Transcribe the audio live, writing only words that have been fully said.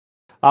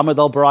Ahmed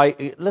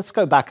Al-Barai, let's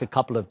go back a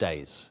couple of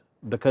days,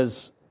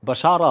 because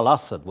Bashar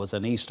al-Assad was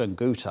in Eastern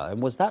Ghouta, and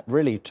was that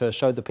really to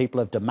show the people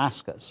of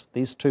Damascus,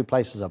 these two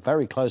places are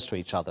very close to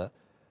each other,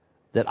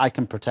 that I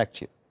can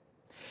protect you?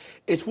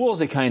 It was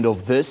a kind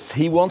of this.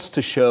 He wants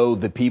to show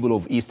the people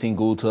of Eastern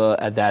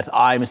Ghouta that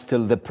I'm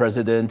still the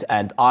president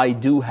and I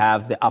do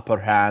have the upper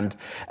hand.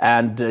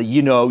 And,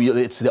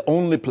 it's the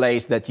only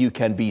place that you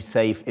can be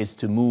safe is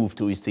to move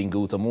to Eastern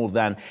Ghouta. More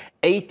than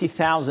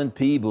 80,000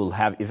 people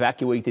have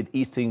evacuated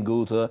Eastern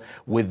Ghouta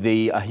with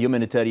the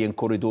humanitarian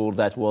corridor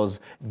that was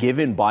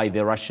given by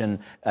the Russian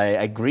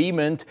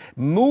agreement,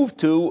 moved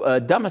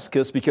to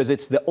Damascus because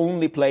it's the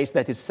only place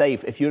that is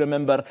safe. If you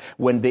remember,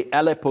 when the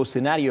Aleppo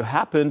scenario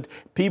happened,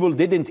 people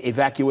didn't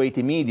evacuate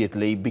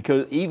immediately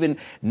because even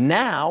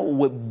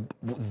now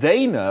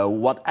they know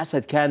what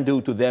Assad can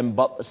do to them,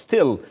 but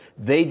still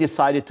they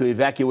decided to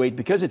evacuate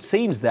because it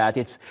seems that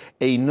it's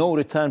a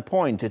no-return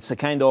point. It's a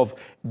kind of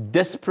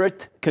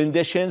desperate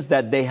conditions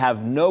that they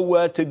have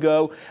nowhere to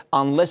go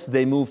unless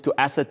they move to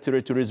Assad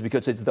territories,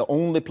 because it's the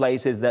only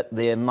places that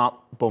they are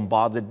not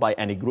bombarded by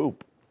any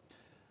group.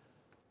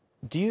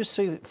 Do you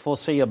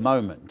foresee a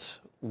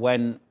moment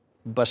when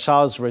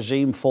Bashar's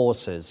regime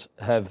forces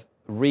have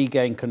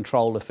regained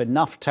control of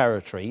enough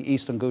territory?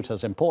 Eastern Ghouta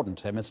is important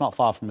to him, it's not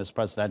far from his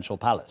presidential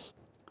palace,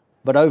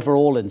 but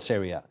overall in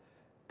Syria,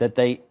 that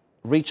they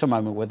reach a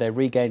moment where they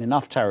regain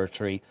enough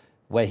territory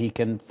where he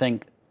can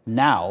think,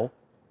 now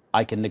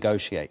I can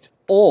negotiate?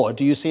 Or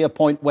do you see a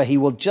point where he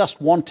will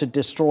just want to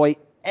destroy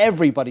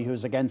everybody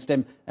who's against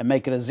him and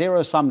make it a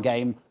zero-sum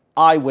game?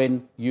 I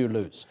win, you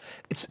lose.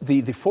 It's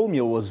the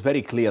formula was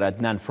very clear,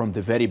 Adnan, from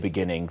the very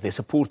beginning. The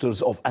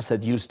supporters of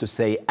Assad used to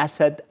say,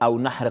 Assad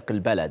أو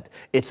نحرق البلد.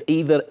 It's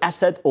either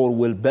Assad or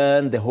we'll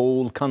burn the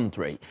whole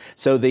country.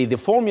 So the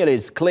formula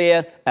is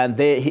clear, and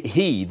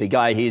the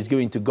guy, he is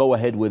going to go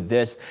ahead with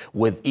this,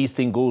 with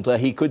Eastern Ghouta.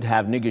 He could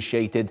have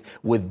negotiated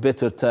with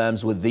better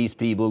terms with these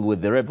people,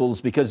 with the rebels,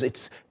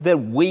 because they're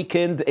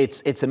weakened.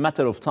 It's a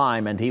matter of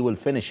time, and he will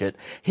finish it.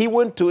 He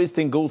went to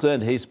Eastern Ghouta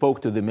and he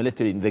spoke to the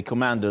military, the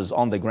commanders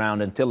on the ground,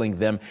 and telling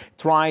them,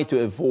 try to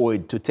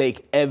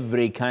take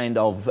every kind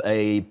of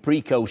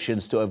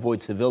precautions to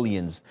avoid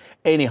civilians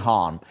any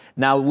harm.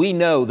 Now we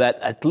know that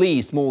at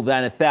least more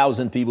than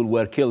 1,000 people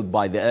were killed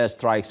by the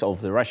airstrikes of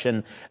the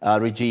Russian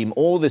regime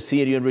or the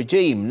Syrian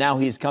regime. Now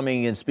he's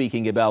coming and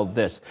speaking about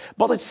this,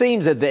 but it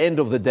seems at the end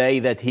of the day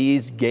that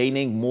he's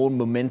gaining more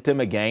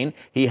momentum again.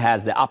 He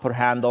has the upper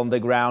hand on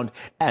the ground,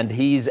 and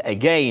he's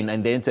again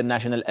in the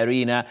international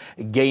arena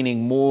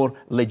gaining more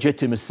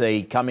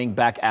legitimacy, coming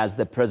back as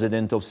the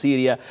president of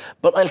Syria.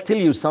 But I'll tell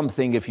you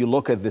something, if you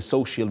look at the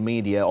social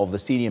media of the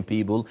Syrian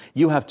people,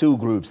 you have two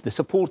groups: the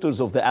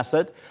supporters of the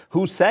Assad,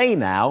 who say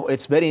now,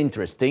 it's very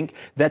interesting,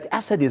 that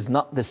Assad is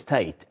not the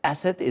state,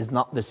 Assad is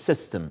not the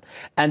system.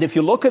 And if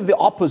you look at the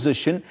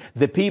opposition,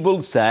 the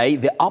people say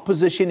the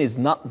opposition is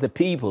not the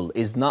people,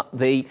 is not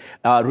the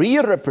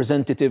real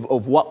representative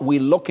of what we're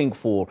looking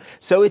for.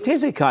 So it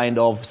is a kind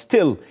of,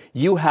 still,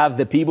 you have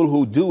the people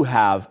who do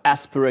have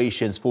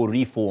aspirations for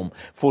reform,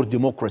 for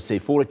democracy,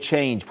 for a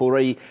change, for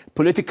a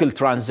political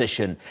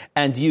transition,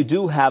 and you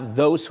do have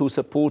those who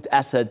support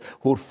Assad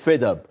who are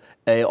fed up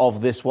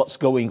of this, what's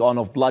going on,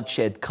 of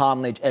bloodshed,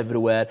 carnage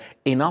everywhere.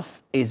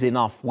 Enough is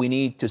enough. We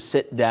need to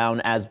sit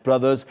down as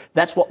brothers.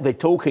 That's what they're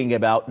talking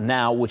about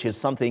now, which is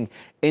something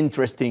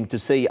interesting to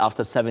see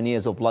after 7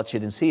 years of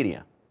bloodshed in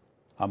Syria.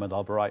 Ahmed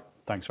Al-Barai,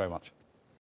 thanks very much.